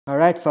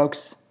Alright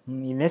folks,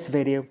 in this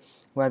video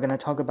we're going to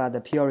talk about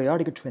the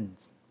periodic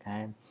twins,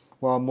 okay?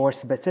 Well, more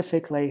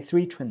specifically,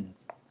 three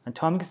twins: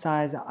 atomic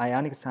size,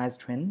 ionic size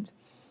trend,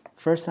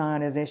 first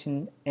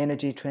ionization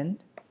energy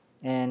trend,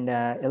 and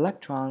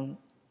electron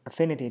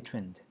affinity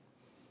trend.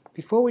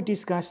 Before we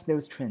discuss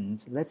those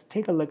trends, let's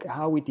take a look at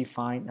how we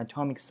define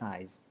atomic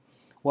size.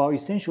 Well,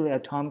 essentially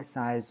atomic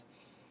size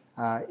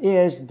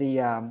is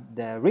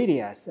the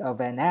radius of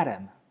an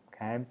atom,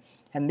 okay?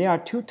 And there are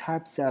two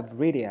types of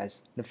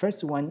radius. The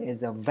first one is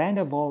the van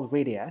der Waals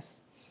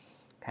radius,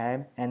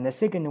 okay? And the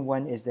second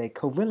one is the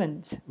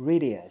covalent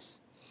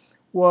radius.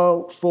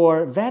 Well,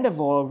 for van der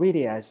Waals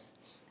radius,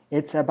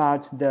 it's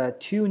about the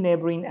two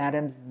neighboring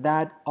atoms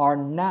that are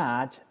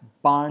not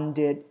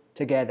bonded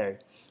together.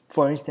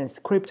 For instance,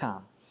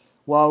 krypton.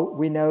 Well,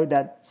 we know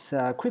that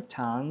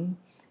krypton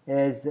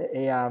is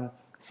a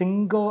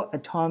single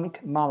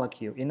atomic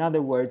molecule. In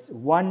other words,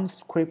 one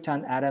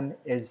krypton atom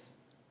is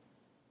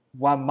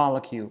one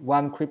molecule,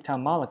 one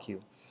krypton molecule.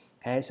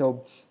 Okay,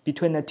 so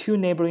between the two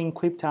neighboring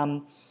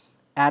krypton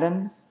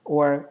atoms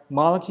or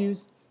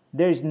molecules,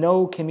 there is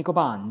no chemical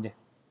bond.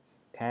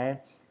 Okay,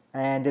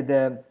 and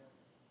the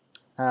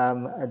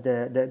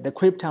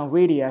krypton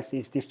radius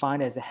is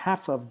defined as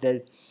half of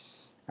the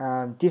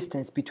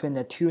distance between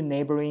the two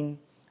neighboring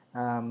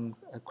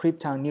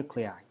krypton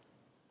nuclei.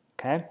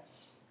 Okay,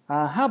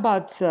 how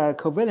about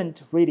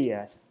covalent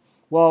radius?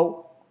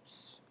 Well,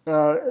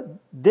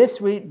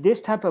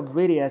 this type of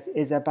radius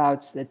is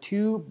about the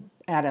two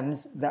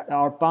atoms that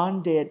are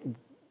bonded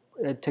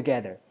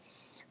together.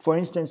 For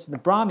instance, the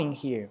bromine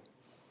here.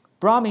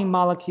 Bromine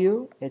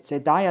molecule, it's a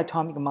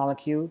diatomic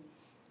molecule.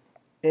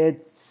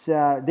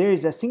 There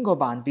is a single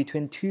bond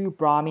between two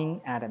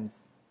bromine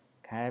atoms.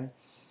 Okay,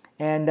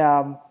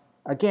 and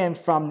again,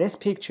 from this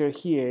picture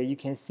here, you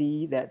can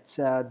see that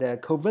the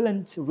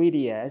covalent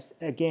radius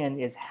again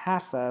is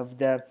half of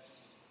the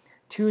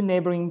two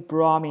neighboring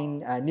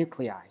bromine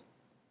nuclei.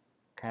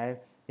 Okay,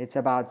 it's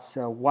about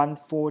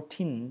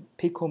 114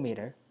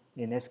 picometer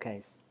in this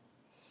case.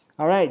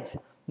 All right,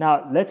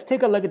 now let's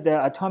take a look at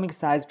the atomic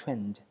size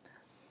trend.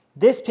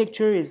 This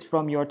picture is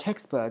from your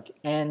textbook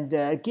and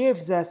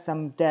gives us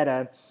some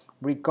data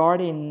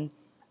regarding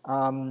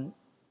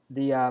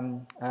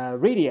the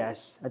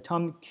radius,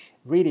 atomic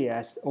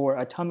radius or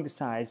atomic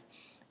size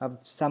of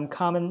some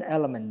common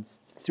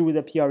elements through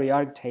the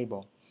periodic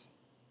table.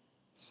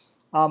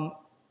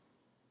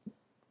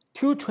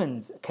 Two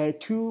twins, okay,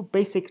 two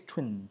basic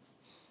twins.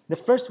 The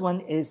first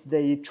one is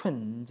the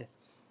trend,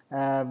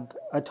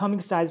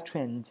 atomic size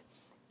trend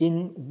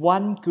in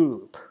one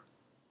group.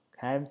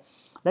 Okay,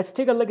 let's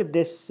take a look at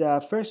this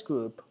first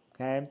group.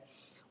 Okay,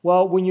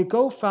 well, when you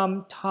go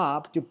from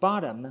top to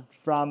bottom,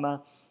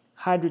 from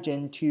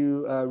hydrogen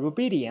to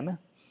rubidium,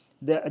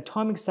 the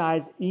atomic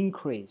size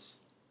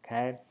increase.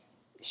 Okay,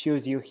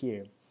 shows you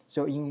here.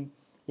 So in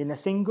a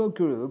single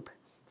group,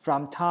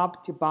 from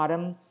top to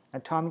bottom,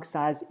 atomic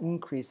size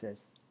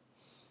increases.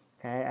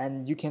 Okay,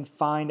 and you can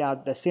find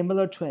out the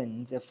similar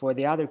trends for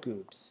the other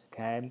groups.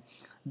 Okay,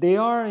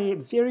 there are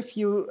very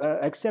few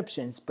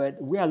exceptions,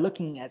 but we are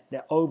looking at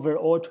the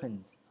overall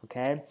trends.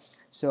 Okay,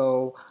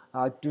 so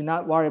do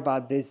not worry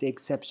about these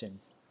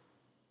exceptions.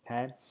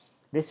 Okay,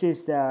 this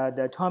is the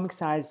atomic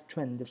size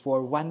trend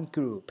for one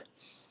group.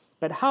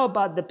 But how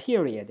about the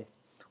period?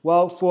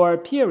 Well, for a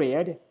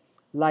period,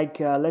 like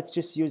let's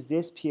just use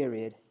this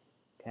period.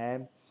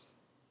 Okay,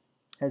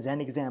 as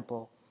an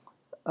example.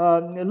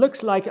 It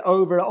looks like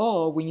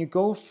overall, when you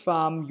go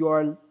from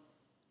your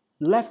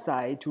left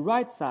side to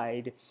right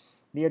side,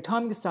 the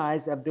atomic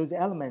size of those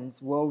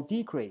elements will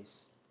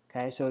decrease.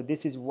 Okay, so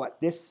this is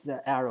what this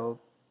arrow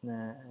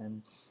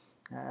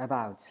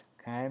about.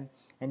 Okay,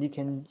 and you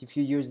can, if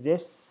you use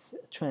this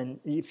trend,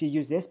 if you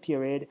use this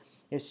period,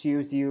 it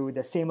shows you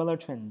the similar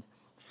trend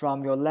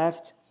from your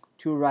left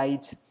to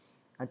right,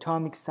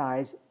 atomic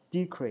size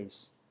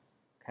decrease.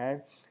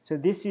 Okay, so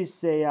this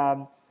is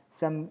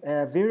some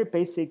very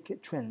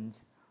basic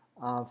trends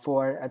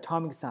for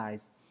atomic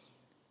size.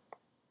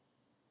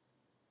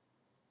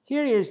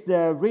 Here is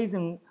the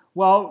reason.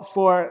 Well,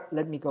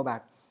 let me go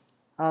back.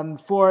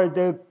 For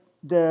the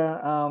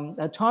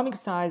atomic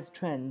size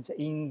trend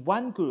in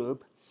one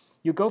group,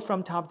 you go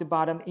from top to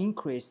bottom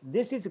increase.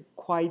 This is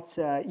quite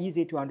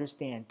easy to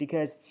understand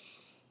because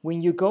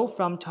when you go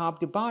from top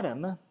to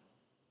bottom,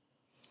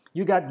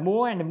 you got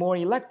more and more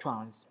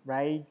electrons,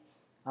 right?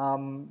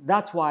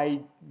 That's why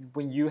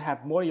when you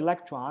have more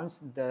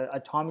electrons, the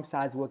atomic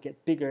size will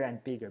get bigger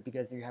and bigger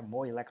because you have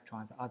more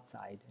electrons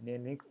outside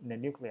in the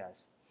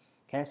nucleus.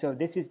 Okay, so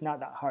this is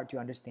not that hard to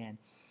understand.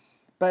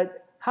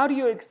 But how do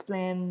you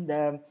explain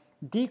the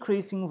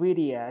decreasing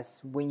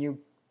radius when you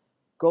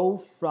go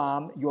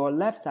from your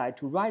left side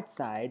to right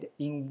side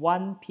in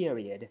one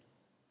period?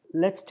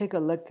 Let's take a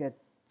look at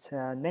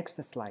next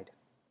slide.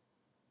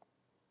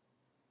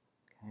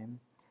 Okay.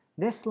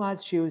 This slide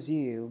shows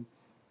you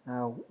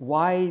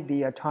why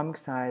the atomic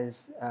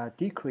size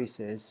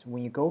decreases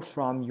when you go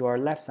from your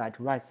left side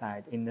to right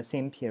side in the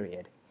same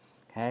period.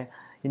 Okay,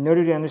 in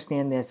order to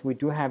understand this, we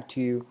do have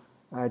to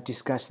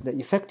discuss the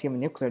effective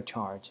nuclear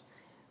charge.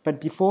 But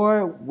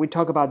before we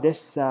talk about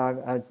this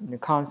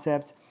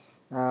concept,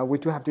 we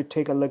do have to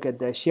take a look at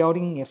the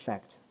shielding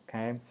effect.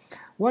 Okay,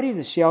 what is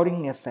the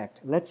shielding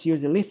effect? Let's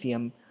use the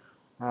lithium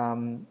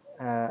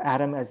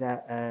atom as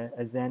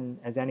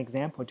an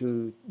example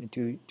to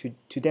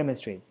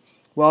demonstrate.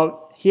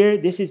 Well, here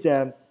this is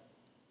a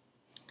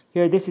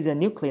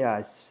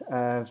nucleus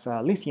of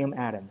lithium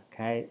atom.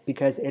 Okay,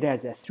 because it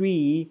has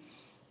 3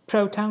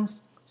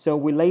 protons, so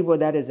we label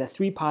that as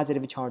 3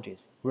 positive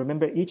charges.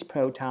 Remember, each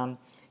proton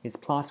is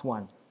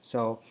 +1.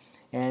 So,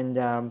 and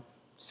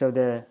so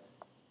the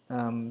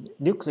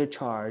nuclear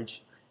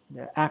charge,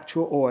 the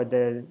actual or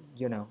the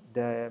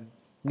the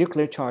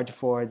nuclear charge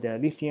for the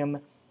lithium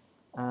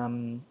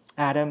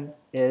atom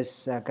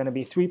is going to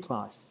be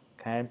 3+.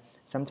 Okay,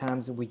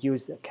 sometimes we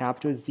use a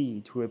capital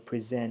Z to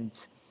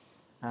represent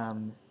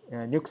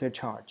nuclear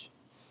charge.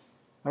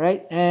 All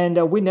right,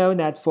 and we know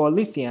that for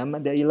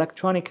lithium, the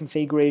electronic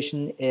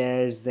configuration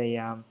is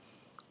the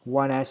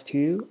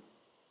 1s2,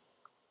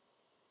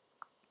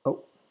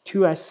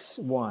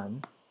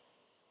 2s1,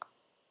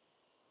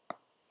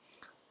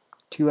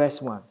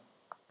 2s1.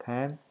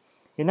 Okay,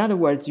 in other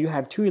words, you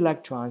have 2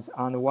 electrons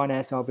on the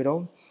 1s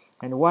orbital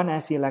and 1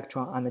 s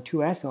electron on the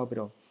 2s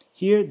orbital.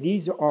 Here,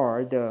 these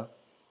are the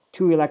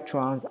 2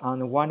 electrons on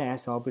the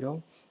 1s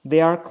orbital.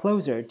 They are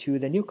closer to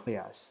the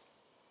nucleus.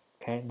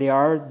 Okay, they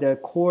are the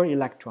core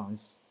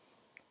electrons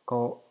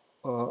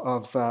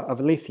of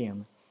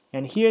lithium.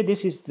 And here,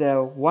 this is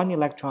the 1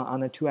 electron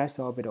on the 2s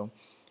orbital.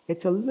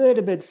 It's a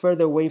little bit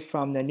further away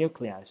from the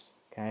nucleus,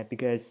 okay,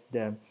 because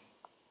the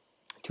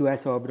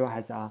 2s orbital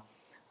has a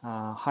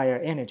higher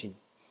energy.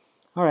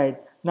 All right,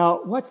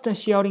 now what's the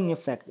shielding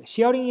effect? The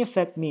shielding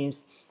effect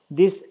means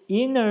these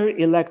inner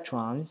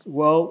electrons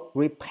will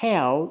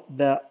repel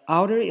the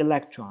outer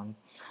electron.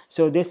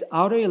 So this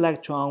outer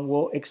electron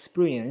will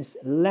experience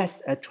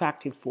less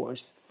attractive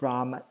force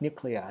from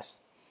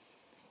nucleus.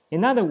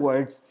 In other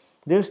words,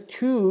 those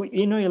 2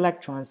 inner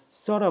electrons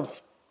sort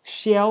of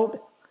shield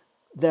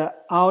the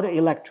outer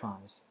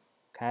electrons.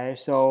 Okay,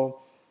 so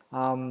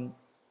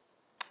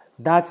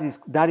that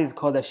is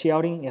called the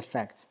shielding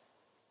effect.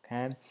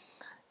 Okay,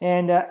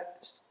 and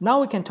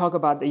now we can talk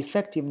about the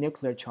effective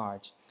nuclear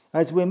charge.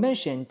 As we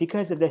mentioned,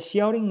 because of the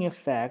shielding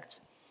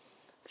effect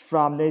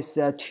from these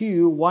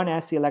 2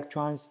 1s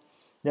electrons,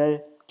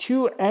 the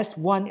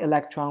 2s1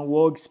 electron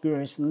will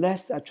experience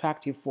less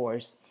attractive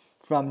force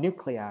from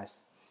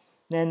nucleus.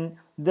 Then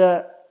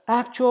the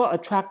actual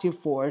attractive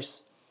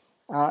force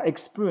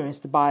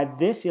experienced by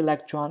this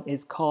electron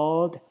is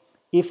called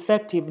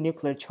effective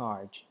nuclear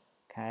charge.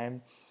 Okay,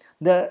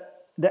 the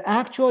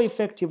actual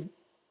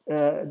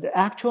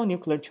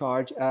nuclear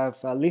charge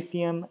of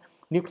lithium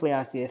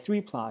nucleus is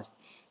 3+,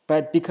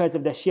 but because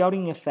of the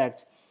shielding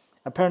effect,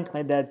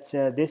 apparently that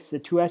this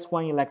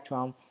 2s1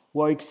 electron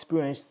will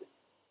experience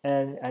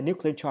a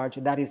nuclear charge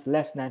that is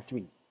less than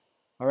 3.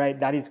 All right,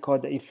 that is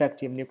called the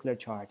effective nuclear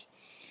charge.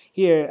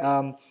 Here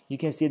you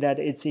can see that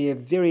it's a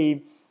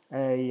very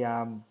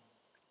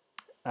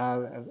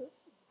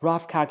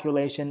rough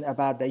calculation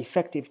about the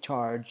effective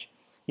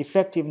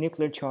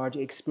nuclear charge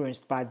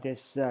experienced by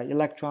this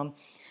electron.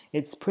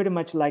 It's pretty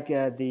much like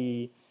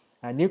the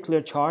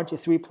nuclear charge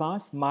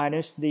 3+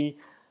 minus the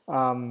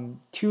 2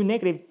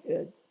 negative,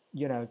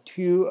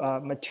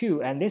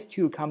 2, and this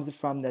 2 comes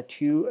from the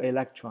 2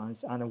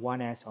 electrons on the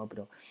 1s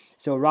orbital.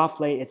 So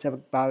roughly it's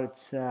about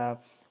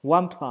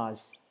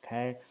 1+.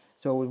 Okay,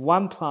 so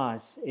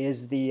 1+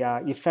 is the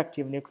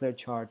effective nuclear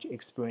charge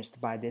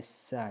experienced by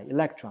this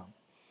electron.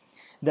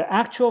 The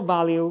actual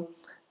value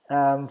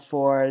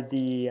for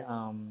the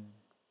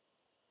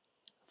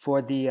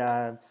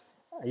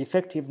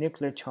effective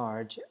nuclear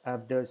charge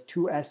of those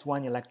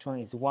 2s1 electron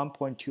is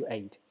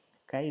 1.28.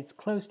 Okay, it's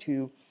close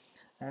to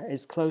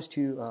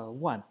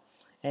 1,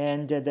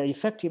 and the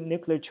effective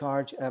nuclear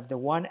charge of the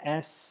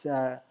 1s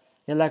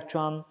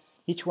electron,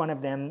 each one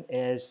of them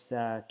is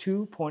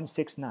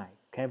 2.69.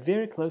 Okay,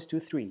 very close to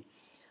 3.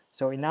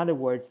 So in other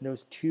words,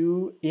 those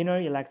 2 inner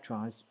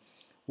electrons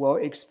will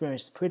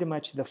experience pretty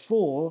much the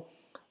full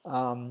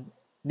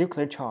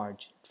nuclear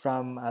charge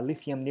from a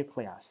lithium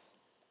nucleus.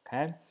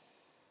 Okay,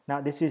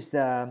 now this is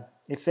the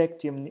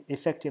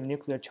effective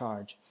nuclear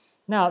charge.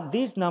 Now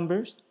these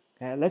numbers,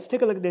 let's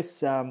take a look at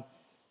this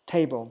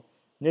table.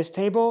 This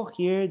table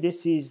here,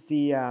 this is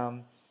the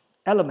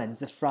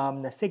elements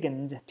from the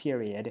second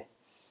period,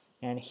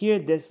 and here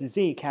this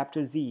Z,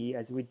 capital Z,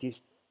 as we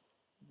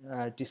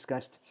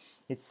discussed,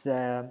 it's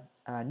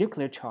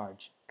nuclear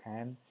charge.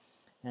 Okay,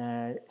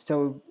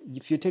 so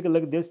if you take a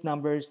look at those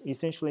numbers,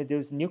 essentially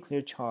there's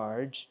nuclear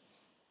charge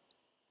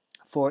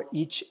for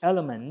each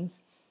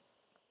element.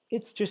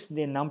 It's just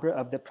the number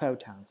of the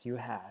protons you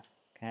have.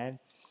 Okay,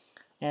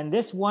 and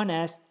this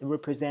 1s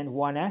represent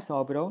 1s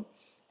orbital,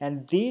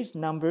 and these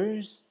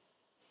numbers,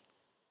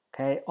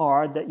 okay,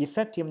 are the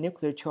effective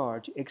nuclear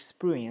charge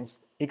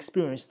experienced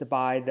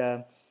by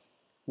the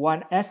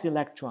 1s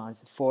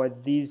electrons for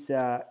these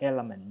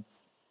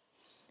elements.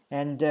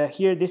 And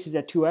here this is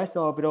a 2s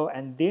orbital,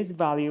 and these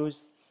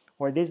values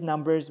or these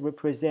numbers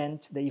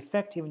represent the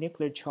effective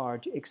nuclear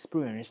charge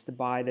experienced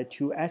by the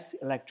two s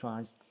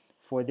electrons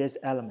for these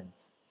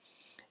elements.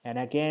 And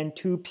again,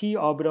 2p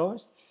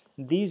orbitals,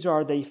 these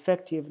are the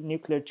effective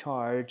nuclear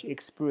charge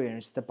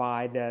experienced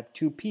by the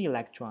 2p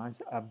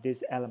electrons of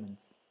these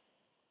elements.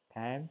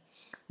 Okay?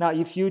 Now,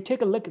 if you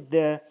take a look at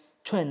the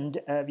trend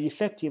of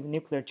effective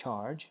nuclear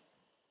charge,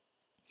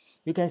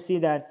 you can see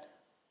that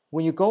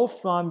when you go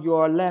from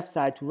your left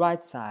side to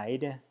right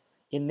side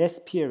in this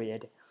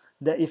period,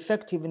 the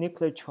effective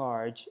nuclear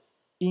charge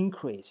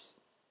increase.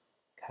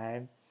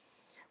 Okay?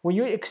 When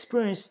you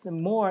experience the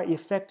more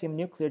effective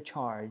nuclear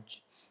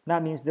charge,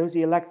 that means those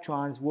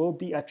electrons will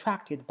be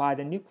attracted by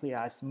the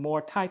nucleus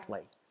more tightly.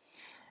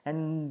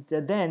 And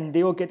then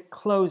they will get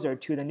closer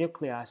to the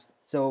nucleus,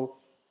 so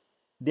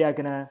they are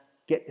going to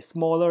get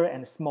smaller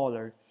and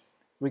smaller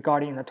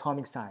regarding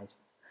atomic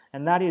size.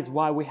 And that is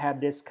why we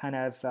have this kind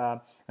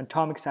of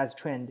atomic size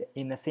trend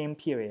in the same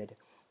period.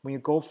 When you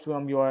go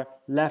from your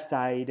left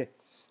side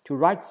to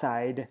right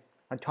side,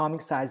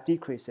 atomic size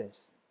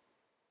decreases.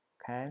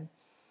 Okay?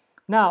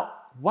 Now,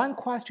 one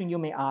question you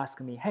may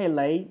ask me, hey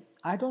Lei,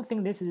 I don't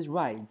think this is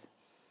right.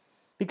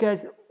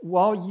 Because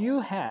while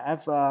you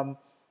have,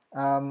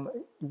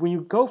 when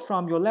you go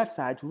from your left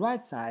side to right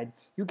side,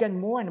 you get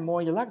more and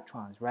more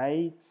electrons,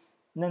 right?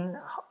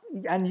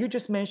 And you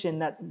just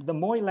mentioned that the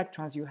more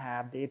electrons you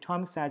have, the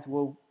atomic size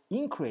will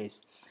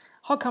increase.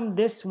 How come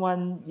this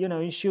one,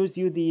 it shows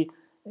you the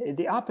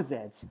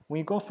opposite? When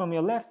you go from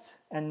your left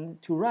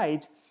and to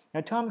right,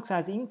 atomic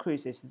size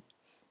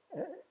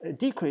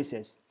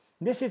decreases.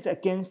 This is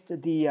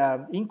against the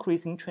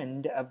increasing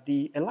trend of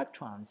the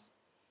electrons.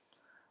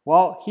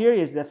 Well, here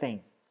is the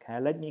thing. Okay,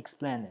 let me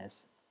explain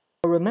this.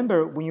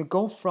 Remember, when you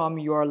go from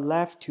your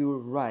left to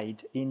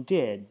right,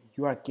 indeed,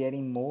 you are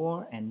getting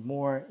more and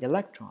more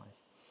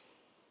electrons.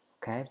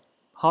 Okay.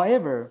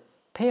 However,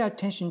 pay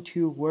attention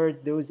to where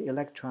those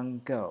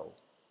electrons go.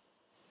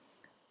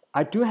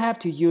 I do have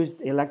to use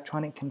the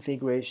electronic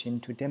configuration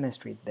to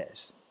demonstrate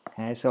this.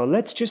 Okay, so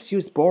let's just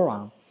use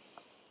boron.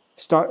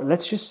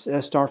 Let's just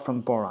start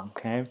from boron.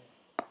 Okay,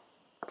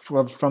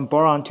 from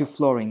boron to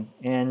fluorine,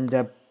 and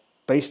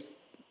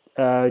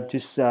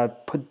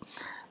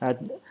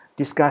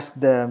discuss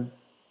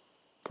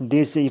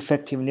this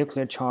effective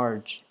nuclear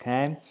charge.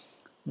 Okay,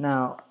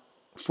 now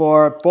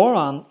for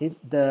boron, if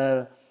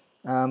the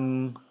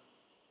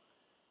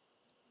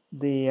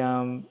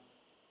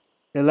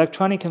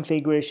electronic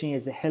configuration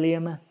is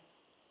helium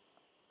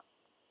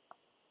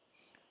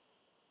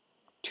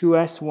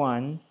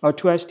 2s1 or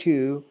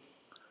 2s2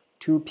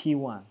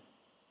 2p1.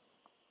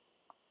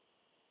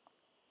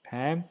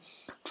 Okay,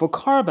 for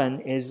carbon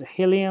is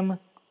helium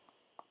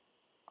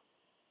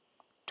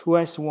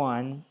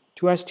 2s1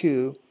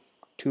 2s2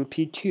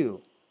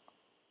 2p2.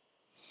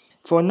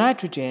 For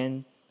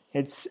nitrogen,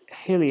 it's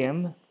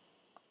helium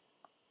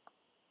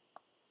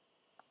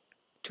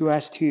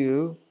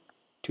 2s2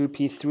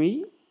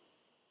 2p3,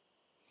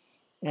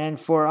 and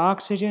for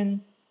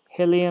oxygen,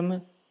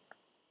 helium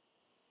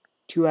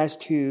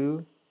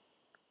 2s2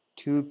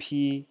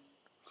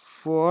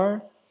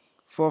 2p4.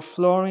 For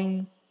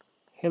fluorine,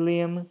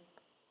 helium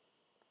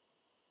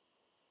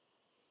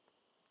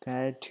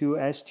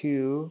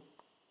 2s2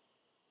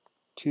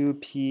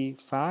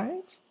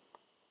 2p5,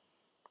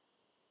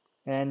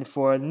 and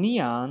for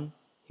neon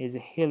is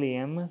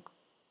helium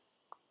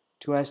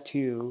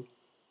 2s2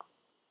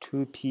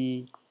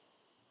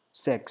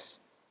 2p6.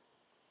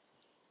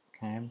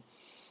 Okay.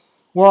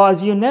 Well,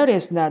 as you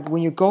notice that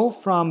when you go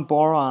from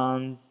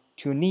boron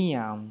to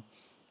neon,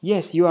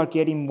 yes, you are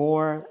getting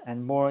more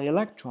and more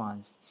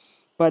electrons.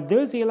 But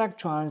those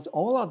electrons,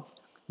 all of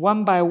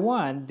one by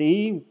one,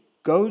 they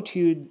go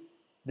to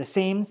the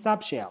same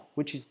subshell,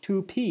 which is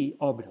 2p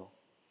orbital.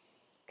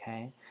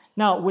 Okay.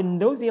 Now, when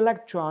those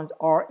electrons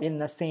are in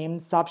the same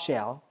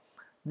subshell,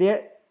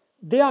 they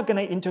are going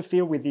to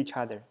interfere with each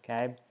other.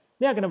 Okay.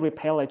 They are going to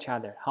repel each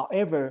other.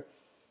 However,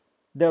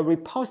 the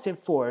repulsive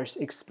force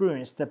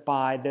experienced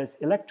by those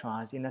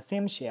electrons in the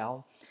same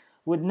shell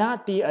would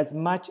not be as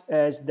much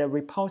as the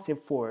repulsive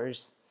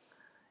force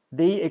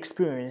they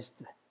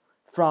experienced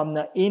from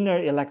the inner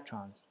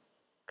electrons.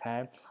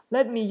 Okay,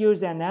 let me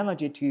use an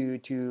analogy to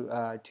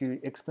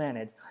explain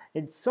it.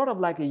 It's sort of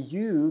like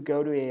you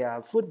go to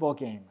a football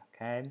game,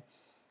 okay,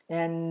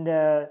 and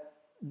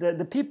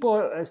the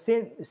people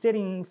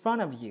sitting in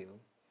front of you,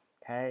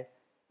 okay.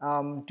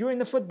 During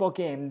the football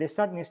game, they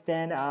suddenly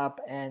stand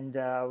up and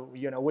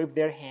wave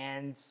their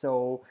hands,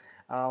 so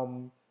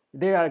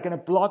they are going to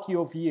block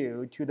your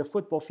view to the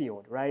football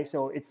field, right?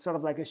 So it's sort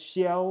of like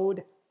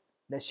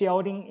the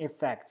shielding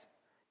effect.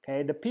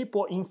 Okay, the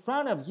people in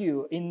front of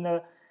you in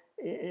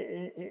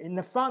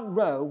the front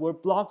row will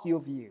block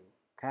your view.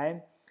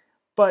 Okay,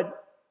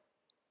 but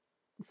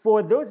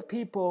for those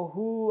people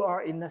who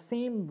are in the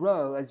same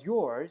row as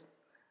yours,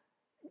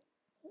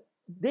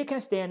 they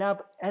can stand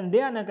up and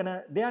they are not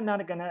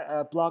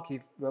gonna block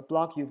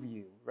your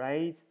view,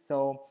 right?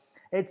 So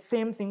it's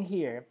same thing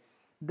here.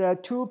 The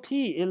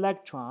 2p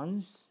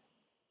electrons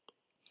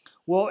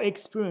will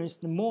experience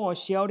the more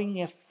shielding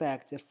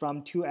effect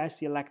from 2s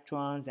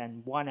electrons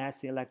and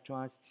 1s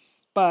electrons.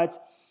 But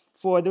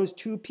for those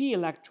 2p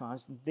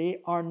electrons, they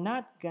are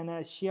not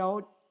gonna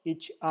shield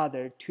each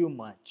other too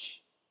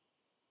much,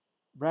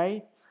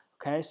 right?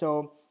 Okay,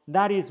 so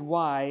that is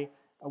why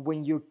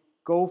when you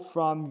go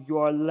from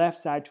your left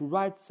side to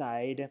right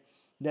side,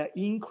 the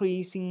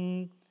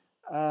increasing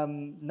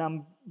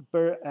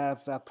number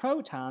of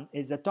proton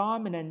is a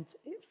dominant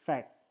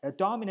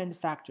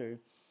factor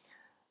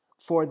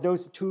for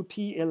those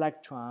 2p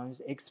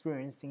electrons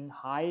experiencing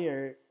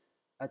higher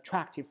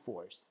attractive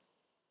force.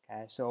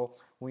 Okay, so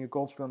when you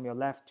go from your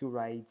left to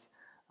right,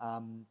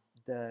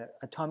 the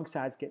atomic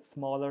size gets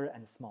smaller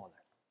and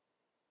smaller.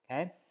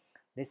 Okay,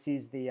 this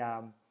is the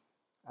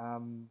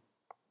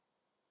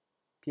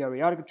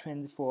periodic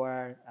trend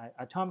for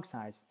atomic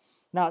size.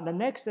 Now, the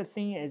next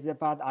thing is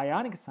about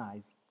ionic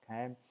size.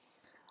 Okay,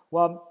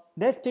 well,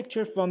 this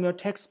picture from your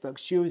textbook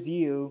shows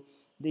you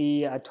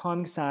the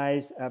atomic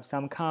size of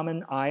some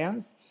common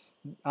ions.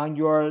 On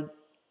your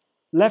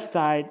left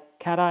side,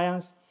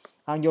 cations.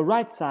 On your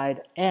right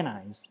side,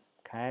 anions.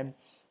 Okay.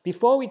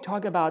 Before we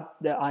talk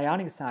about the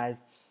ionic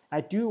size,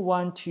 I do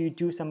want to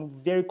do some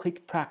very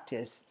quick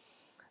practice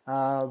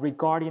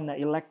regarding the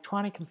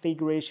electronic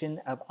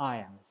configuration of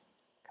ions.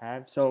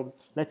 Okay, so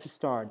let's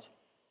start.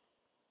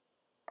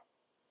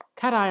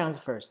 Cations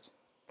first.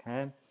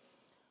 Okay.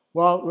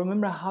 Well,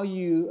 remember how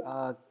you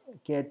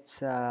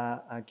get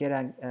a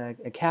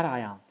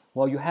cation.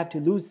 Well, you have to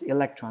lose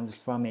electrons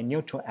from a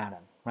neutral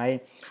atom,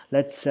 right?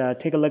 Let's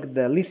take a look at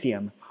the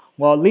lithium.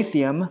 Well,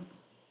 lithium,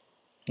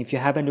 if you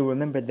happen to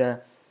remember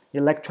the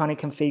electronic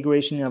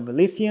configuration of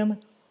lithium,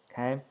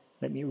 okay,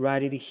 let me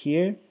write it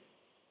here.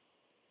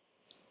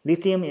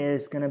 Lithium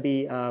is going to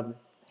be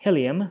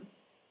helium.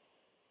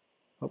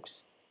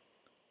 Oops.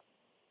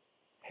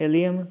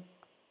 Helium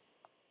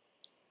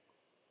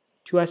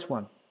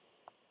 2s1.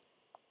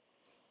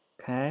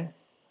 Okay.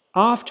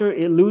 After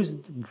it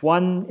loses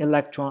one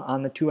electron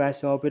on the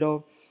 2s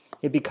orbital,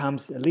 it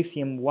becomes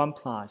lithium 1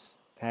 plus.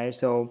 Okay.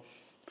 So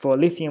for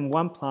lithium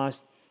 1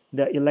 plus,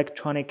 the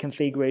electronic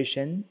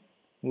configuration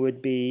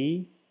would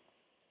be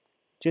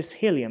just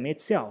helium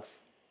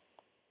itself.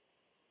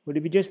 Would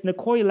it be just the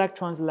core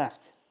electrons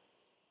left?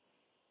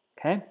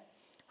 Okay.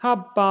 How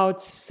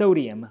about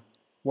sodium?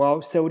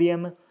 Well,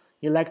 sodium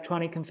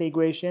electronic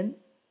configuration,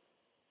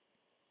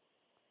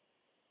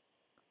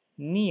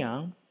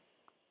 neon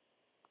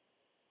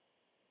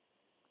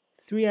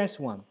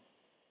 3s1.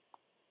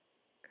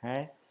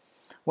 Okay.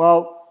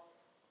 Well,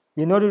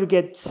 in order to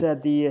get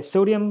the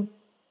sodium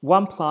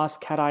 1 plus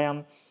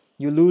cation,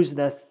 you lose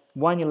the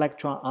 1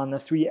 electron on the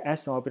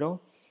 3s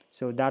orbital.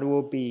 So that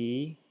will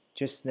be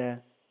just the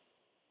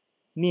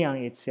neon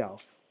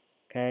itself.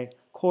 Okay.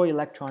 Core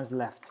electrons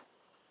left.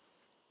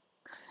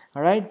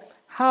 All right.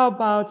 How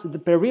about the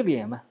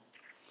beryllium?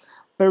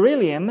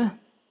 Beryllium,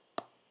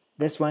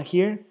 this one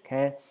here,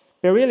 okay.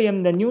 Beryllium,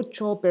 the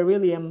neutral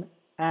beryllium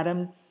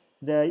atom,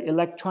 the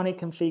electronic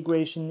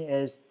configuration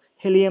is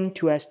helium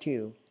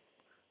 2s2.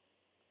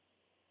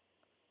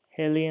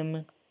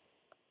 Helium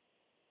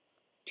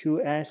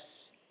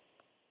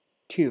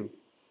 2s2.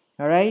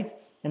 All right.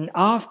 And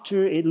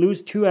after it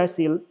loses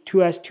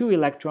 2s2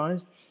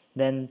 electrons,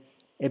 then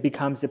it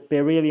becomes a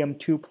beryllium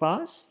 2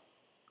 plus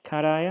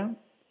cation.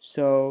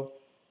 So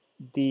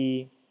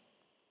the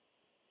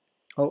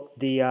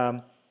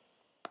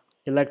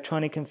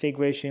electronic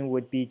configuration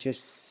would be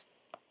just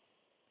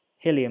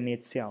helium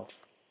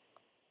itself.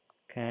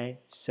 Okay,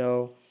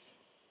 so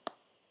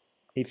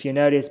if you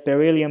notice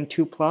beryllium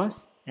 2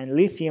 plus and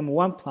lithium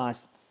 1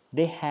 plus,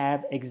 they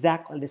have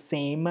exactly the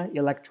same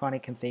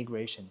electronic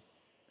configuration,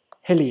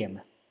 helium.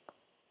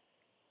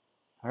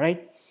 All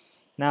right,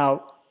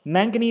 now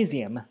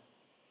magnesium.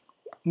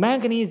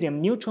 Magnesium,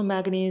 neutral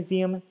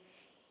magnesium,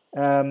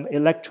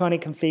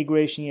 electronic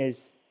configuration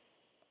is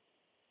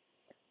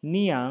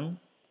neon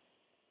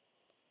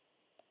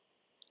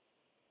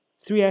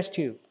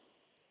 3s2.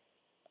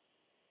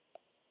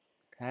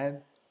 Okay.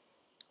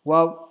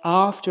 Well,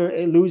 after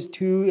it loses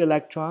 2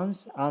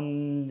 electrons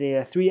on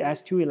the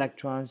 3s2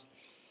 electrons,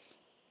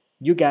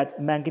 you get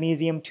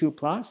magnesium 2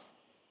 plus.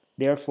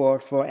 Therefore,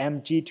 for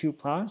Mg2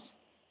 plus,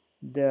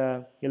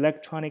 the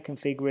electronic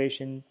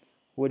configuration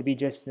would be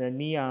just the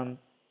neon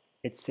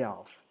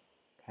itself.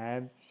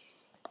 Okay.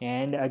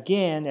 And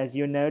again, as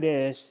you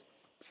notice,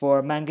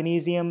 for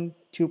magnesium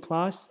 2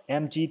 plus,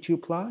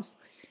 Mg2 plus,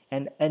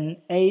 and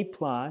Na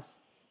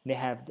plus, they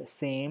have the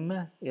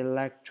same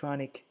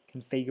electronic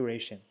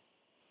configuration.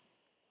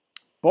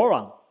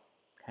 Boron.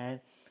 Okay.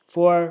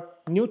 For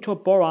neutral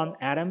boron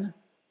atom,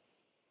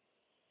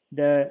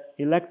 the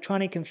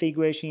electronic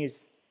configuration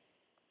is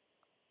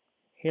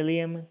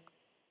helium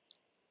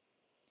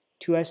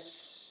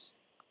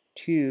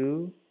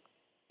 2s2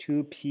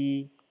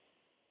 2p1.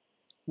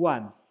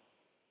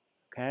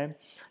 Okay.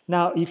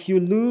 Now, if you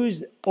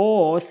lose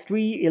all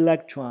 3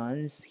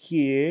 electrons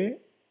here,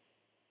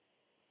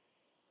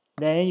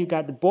 then you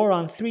got the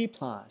boron 3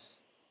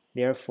 plus.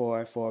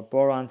 Therefore, for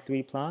boron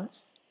 3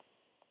 plus,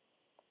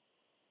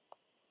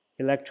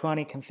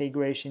 electronic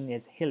configuration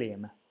is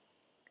helium.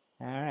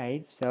 All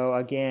right, so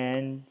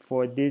again,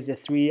 for these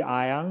three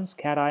ions,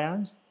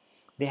 cations,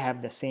 they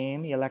have the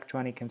same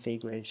electronic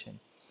configuration.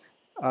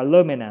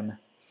 Aluminum,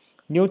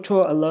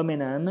 neutral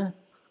aluminum,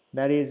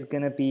 that is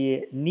going to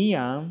be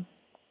neon,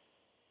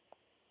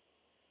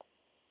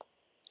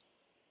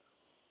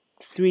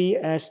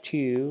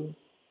 3s2,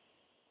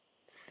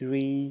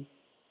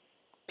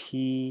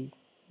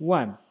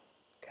 3p1.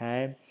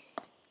 Okay,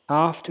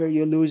 after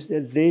you lose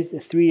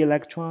these 3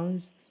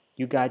 electrons,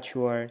 you got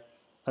your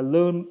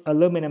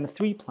aluminum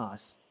 3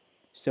 plus.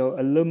 So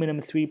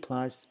aluminum 3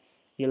 plus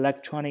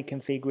electronic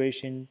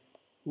configuration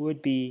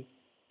would be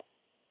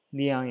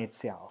neon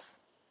itself.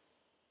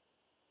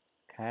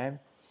 Okay.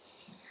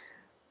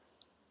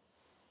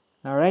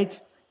 All right,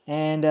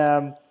 and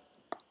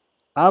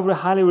I would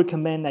highly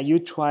recommend that you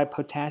try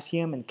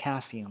potassium and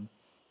calcium.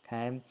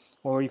 Okay,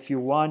 or if you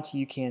want,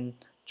 you can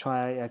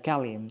try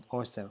gallium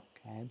also.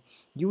 Okay,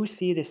 you will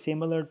see the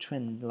similar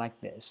trend like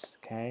this.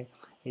 Okay,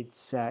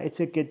 it's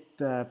a good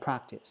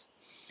practice.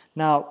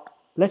 Now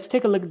let's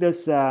take a look at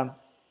those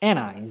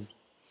anions.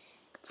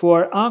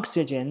 For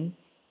oxygen,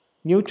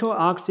 neutral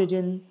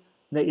oxygen,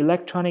 the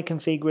electronic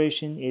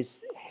configuration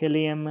is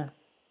helium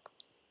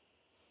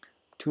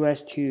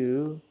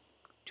 2s2,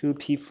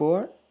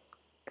 2p4.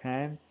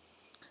 Okay.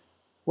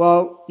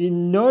 Well,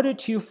 in order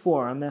to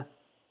form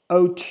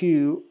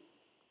O2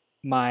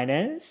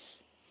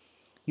 minus,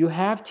 you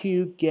have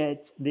to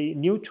get the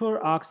neutral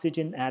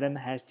oxygen atom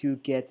has to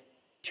get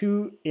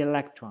 2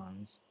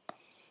 electrons.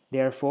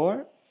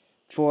 Therefore,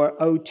 for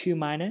O2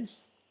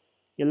 minus,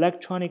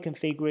 electronic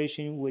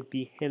configuration would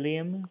be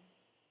helium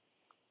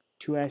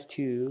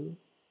 2s2,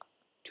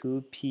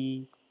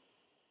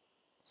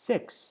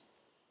 2p6.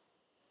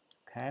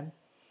 Okay.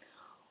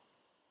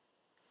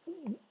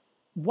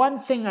 One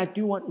thing I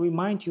do want to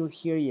remind you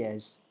here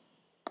is,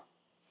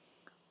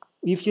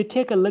 if you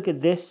take a look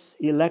at this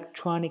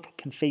electronic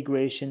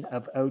configuration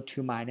of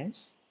O2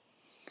 minus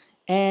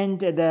and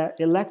the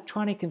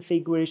electronic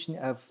configuration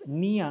of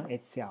neon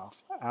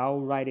itself,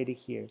 I'll write it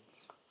here.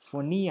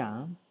 For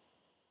neon,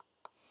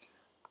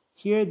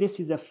 here this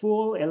is a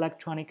full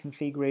electronic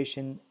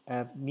configuration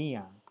of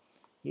neon.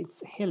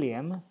 It's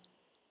helium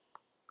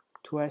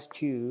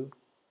 2s2,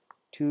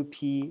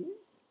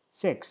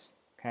 2p6.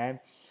 Okay,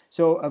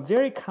 so a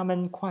very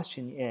common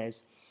question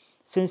is,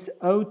 since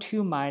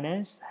O2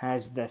 minus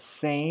has the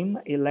same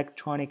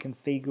electronic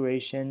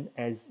configuration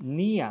as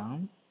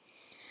neon,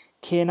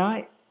 can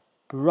I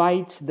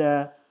write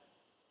the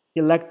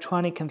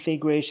electronic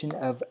configuration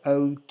of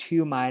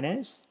O2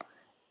 minus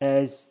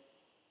as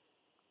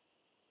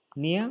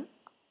neon?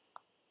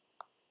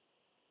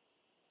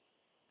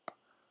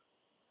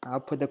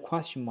 I'll put the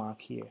question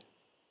mark here.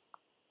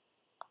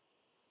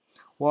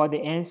 Well,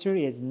 the answer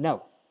is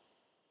no.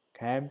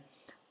 Okay,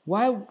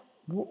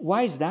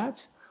 why is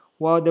that?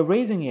 Well, the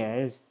reason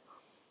is,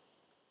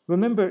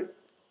 remember,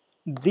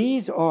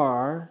 these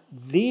are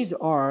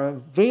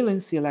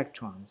valence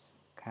electrons.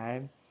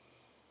 Okay,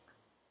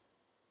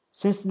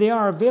 since they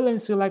are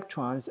valence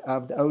electrons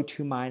of the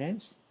O2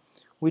 minus,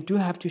 we do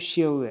have to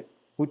show it.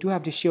 We do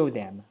have to show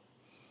them.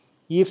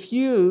 If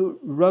you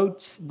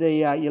wrote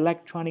the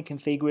electronic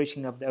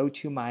configuration of the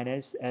O2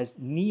 minus as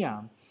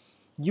neon,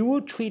 you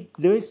will treat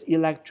those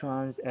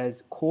electrons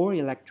as core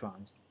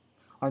electrons.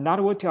 And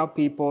that will tell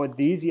people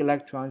these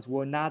electrons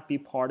will not be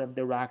part of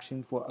the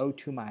reaction for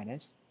O2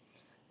 minus,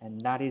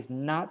 and that is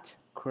not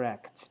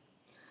correct.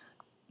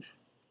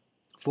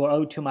 For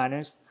O2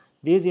 minus,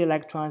 these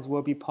electrons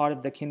will be part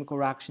of the chemical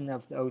reaction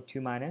of the O2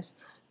 minus,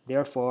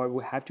 therefore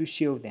we have to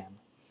shield them.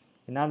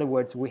 In other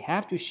words, we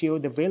have to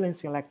shield the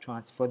valence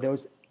electrons for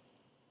those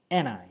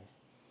anions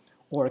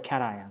or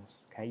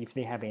cations, okay, if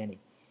they have any.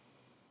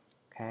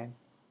 Okay,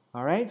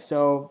 all right,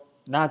 so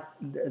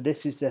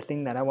this is the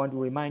thing that I want to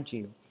remind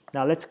you.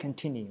 Now let's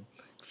continue.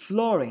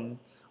 Fluorine.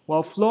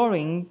 Well,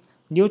 fluorine,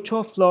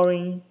 neutral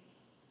fluorine,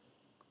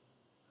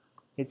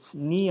 it's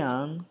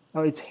neon,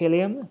 it's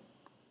helium,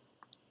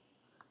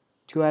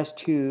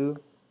 2s2,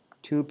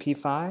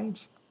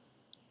 2p5.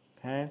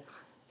 Okay,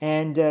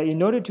 and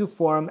in order to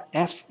form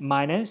F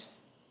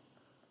minus,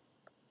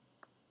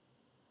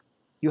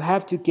 you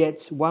have to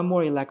get one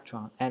more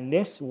electron, and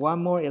this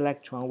one more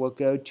electron will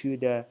go to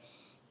the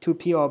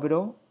 2p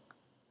orbital.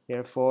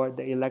 Therefore,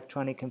 the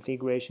electronic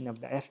configuration of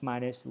the F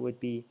minus would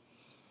be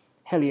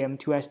helium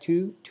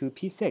 2s2,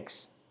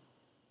 2p6.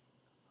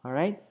 All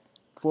right.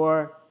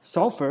 For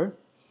sulfur,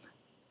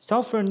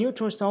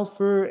 neutral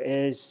sulfur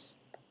is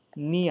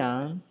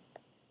neon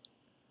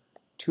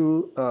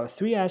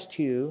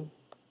 3s2,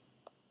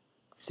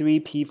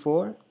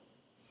 3p4.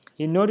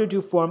 In order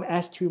to form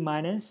S2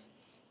 minus,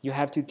 you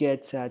have to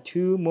get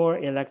 2 more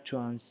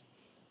electrons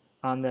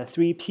on the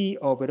 3p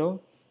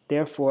orbital.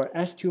 Therefore,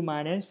 S2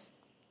 minus,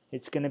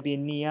 it's going to be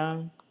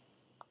neon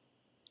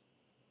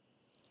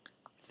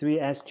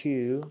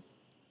 3s2,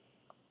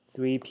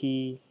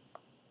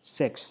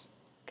 3p6.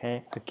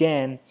 Okay,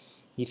 again,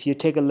 if you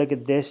take a look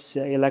at this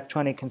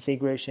electronic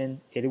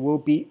configuration, it will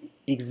be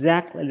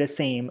exactly the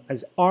same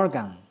as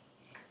argon.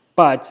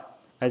 But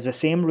as the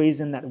same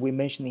reason that we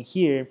mentioned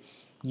here,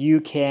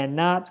 you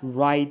cannot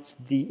write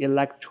the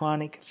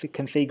electronic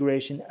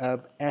configuration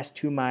of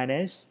S2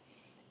 minus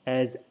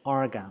as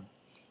argon.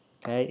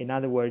 Okay, in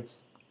other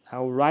words,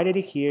 I'll write it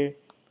here,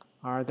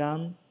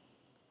 argon,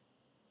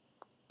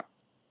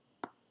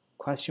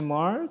 question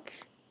mark,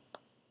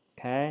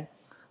 okay,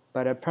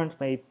 but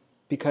apparently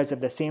because of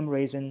the same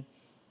reason,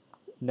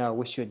 no,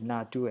 we should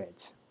not do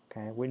it.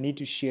 Okay, we need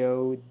to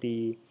show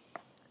the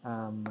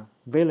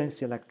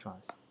valence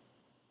electrons.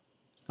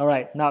 All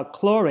right, now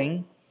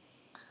chlorine.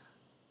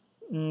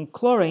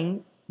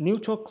 Chlorine,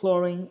 neutral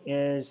chlorine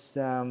is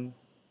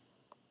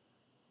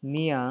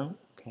neon.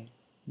 Okay,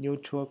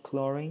 neutral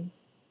chlorine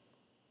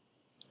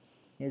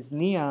is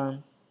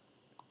neon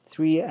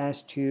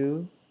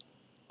 3s2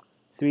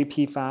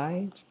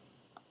 3p5.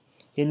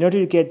 In order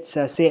to get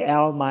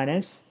Cl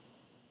minus,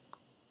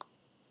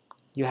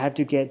 you have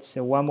to get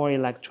one more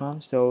electron.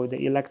 So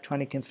the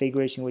electronic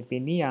configuration would be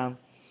neon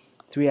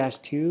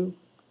 3s2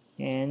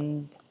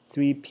 and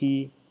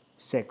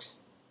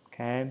 3p6.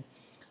 Okay.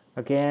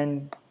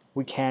 Again,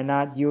 we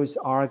cannot use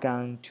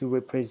argon to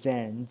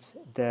represent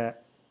the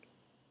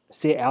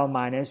Cl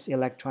minus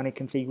electronic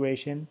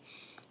configuration.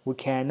 We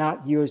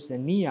cannot use the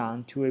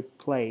neon to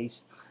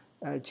replace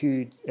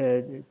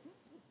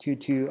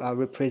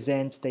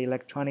represent the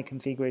electronic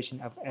configuration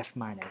of F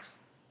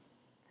minus.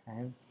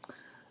 Okay.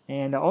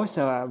 And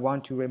also, I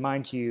want to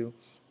remind you,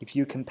 if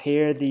you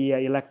compare the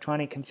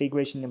electronic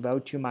configuration of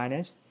O2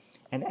 minus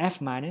and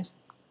F minus,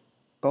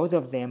 both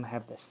of them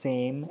have the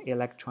same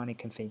electronic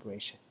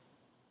configuration.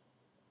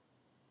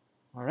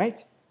 All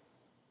right.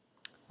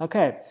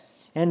 Okay,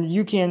 and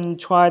you can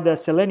try the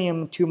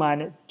selenium 2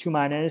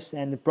 minus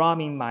and the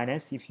bromine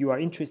minus if you are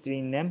interested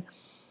in them.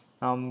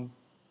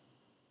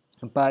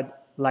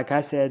 But like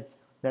I said,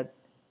 that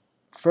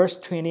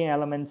first 20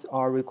 elements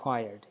are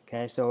required.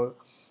 Okay, so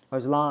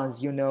as long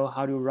as you know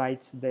how to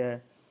write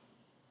the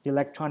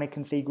electronic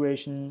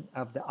configuration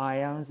of the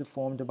ions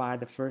formed by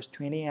the first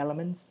 20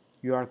 elements,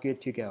 you are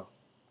good to go.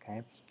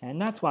 Okay,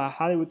 and that's why I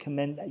highly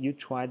recommend that you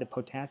try the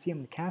potassium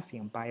and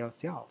calcium by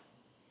yourself.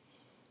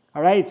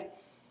 All right,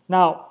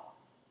 now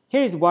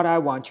here's what I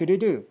want you to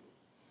do.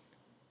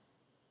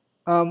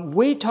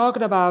 We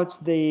talked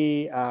about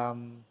the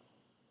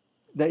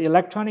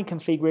electronic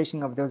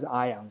configuration of those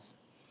ions.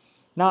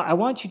 Now I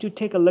want you to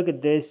take a look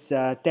at this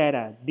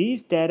data.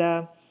 These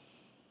data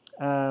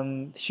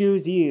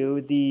shows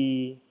you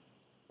the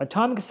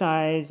atomic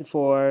size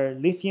for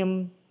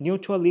lithium,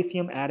 neutral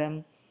lithium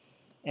atom,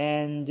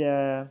 and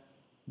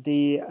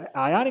the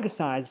ionic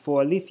size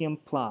for lithium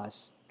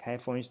plus. Okay,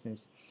 for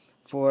instance,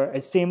 for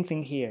same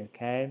thing here.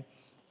 Okay,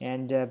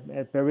 and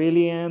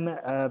beryllium,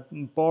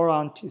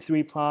 boron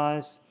 3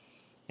 plus,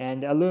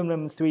 and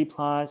aluminum 3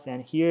 plus,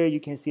 and here you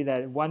can see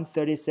that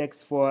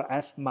 136 for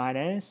F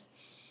minus,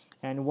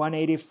 and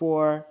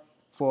 184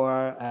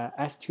 for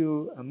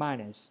S2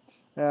 minus.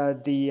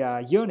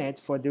 The unit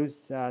for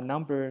those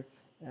number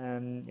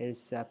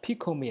is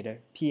picometer,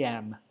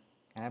 PM.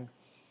 Okay?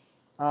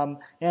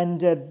 And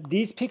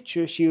this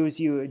picture shows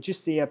you,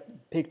 just the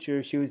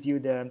picture shows you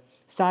the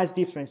size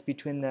difference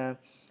between the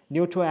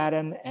neutral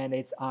atom and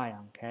its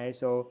ion. Okay,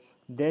 so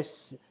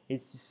this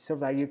is sort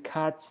of like you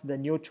cut the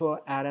neutral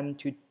atom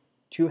to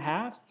 2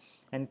 halves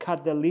and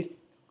cut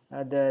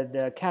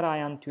the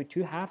cation to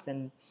 2 halves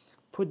and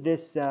put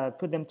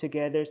them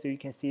together so you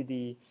can see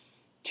the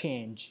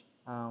change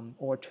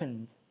or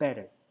trend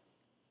better.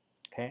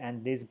 Okay,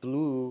 and this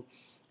blue,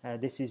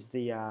 this is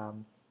the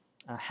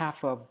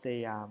half of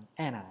the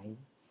anion,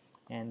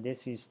 and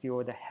this is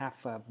still the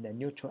half of the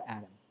neutral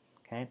atom.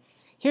 Okay,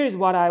 here's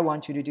what I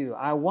want you to do.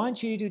 I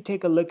want you to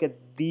take a look at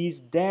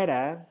these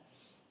data,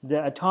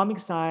 the atomic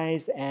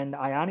size and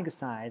ionic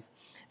size,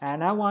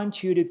 and I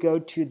want you to go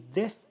to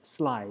this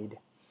slide.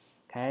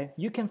 Okay,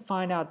 you can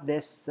find out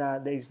this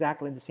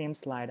exactly the same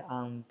slide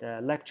on the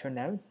lecture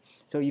notes.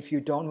 So if you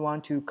don't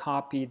want to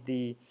copy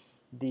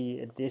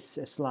this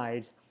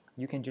slide,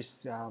 you can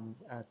just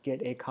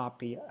get a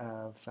copy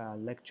of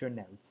lecture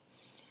notes.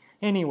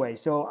 Anyway,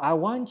 so I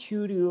want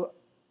you to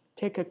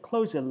take a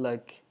closer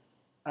look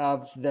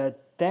of the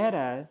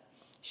data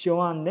shown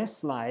on this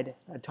slide,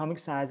 atomic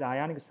size,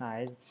 ionic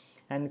size,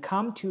 and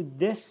come to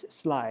this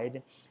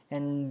slide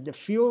and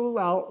fill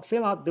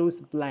out those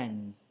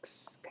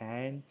blanks.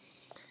 Okay,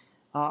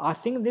 I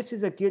think this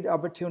is a good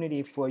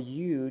opportunity for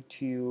you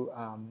to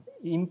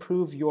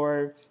improve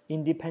your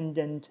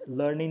independent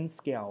learning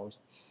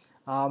skills.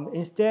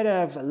 Instead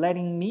of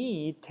letting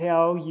me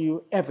tell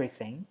you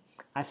everything,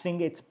 I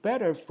think it's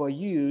better for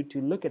you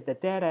to look at the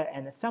data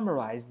and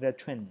summarize the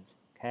trends.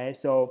 Okay,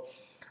 so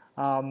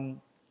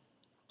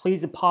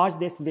please pause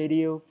this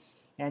video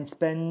and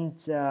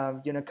spend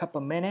a couple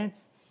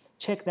minutes,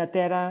 check the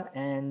data,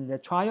 and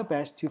try your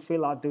best to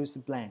fill out those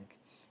blanks.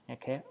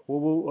 Okay, we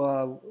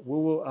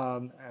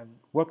will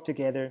work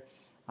together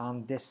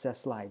on this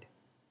slide.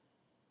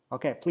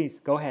 Okay, please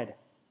go ahead.